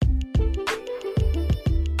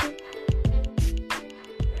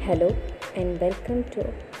Hello and welcome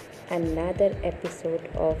to another episode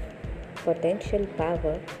of Potential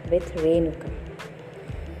Power with Renuka.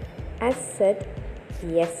 As said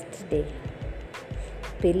yesterday,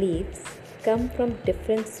 beliefs come from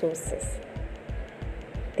different sources.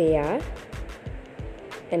 They are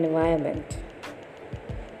environment,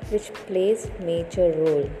 which plays major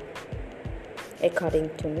role.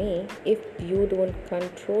 According to me, if you don't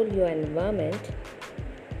control your environment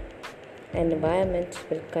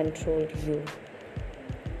will control you.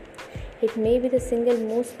 It may be the single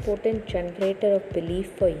most potent generator of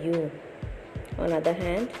belief for you. On the other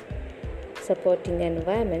hand, supporting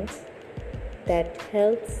environments that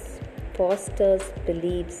helps fosters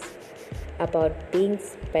beliefs about being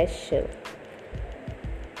special.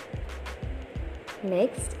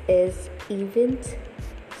 Next is events,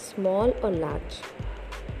 small or large.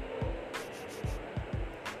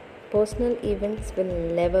 Personal events will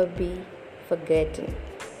never be forgotten.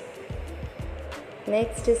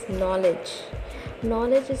 Next is knowledge.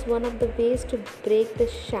 Knowledge is one of the ways to break the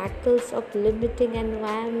shackles of limiting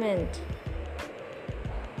environment.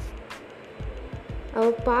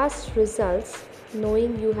 Our past results,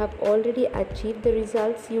 knowing you have already achieved the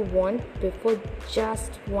results you want before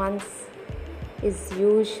just once, is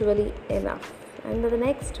usually enough. And the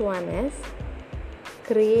next one is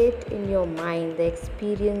create in your mind the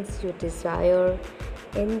experience you desire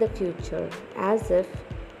in the future as if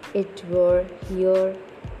it were here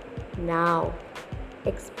now,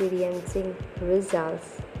 experiencing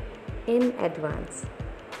results in advance.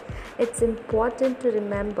 It's important to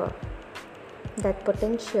remember that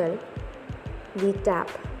potential we tap,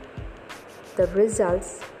 the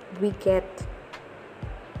results we get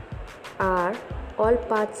are all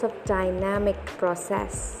parts of dynamic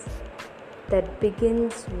process that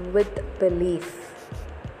begins with belief.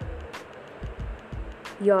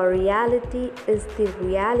 Your reality is the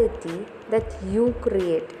reality that you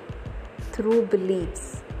create through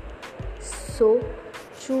beliefs. So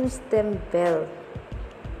choose them well.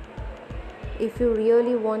 If you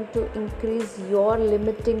really want to increase your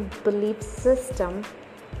limiting belief system,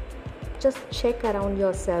 just check around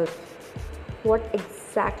yourself. What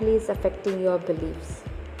exactly is affecting your beliefs?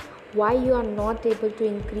 Why you are not able to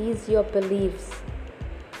increase your beliefs?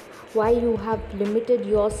 Why you have limited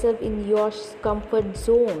yourself in your comfort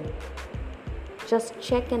zone? Just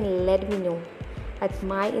check and let me know at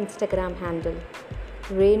my Instagram handle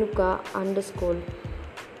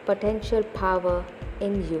Renuka_potential power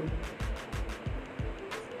in you.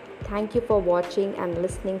 Thank you for watching and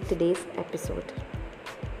listening to today's episode.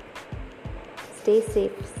 Stay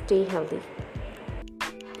safe, stay healthy.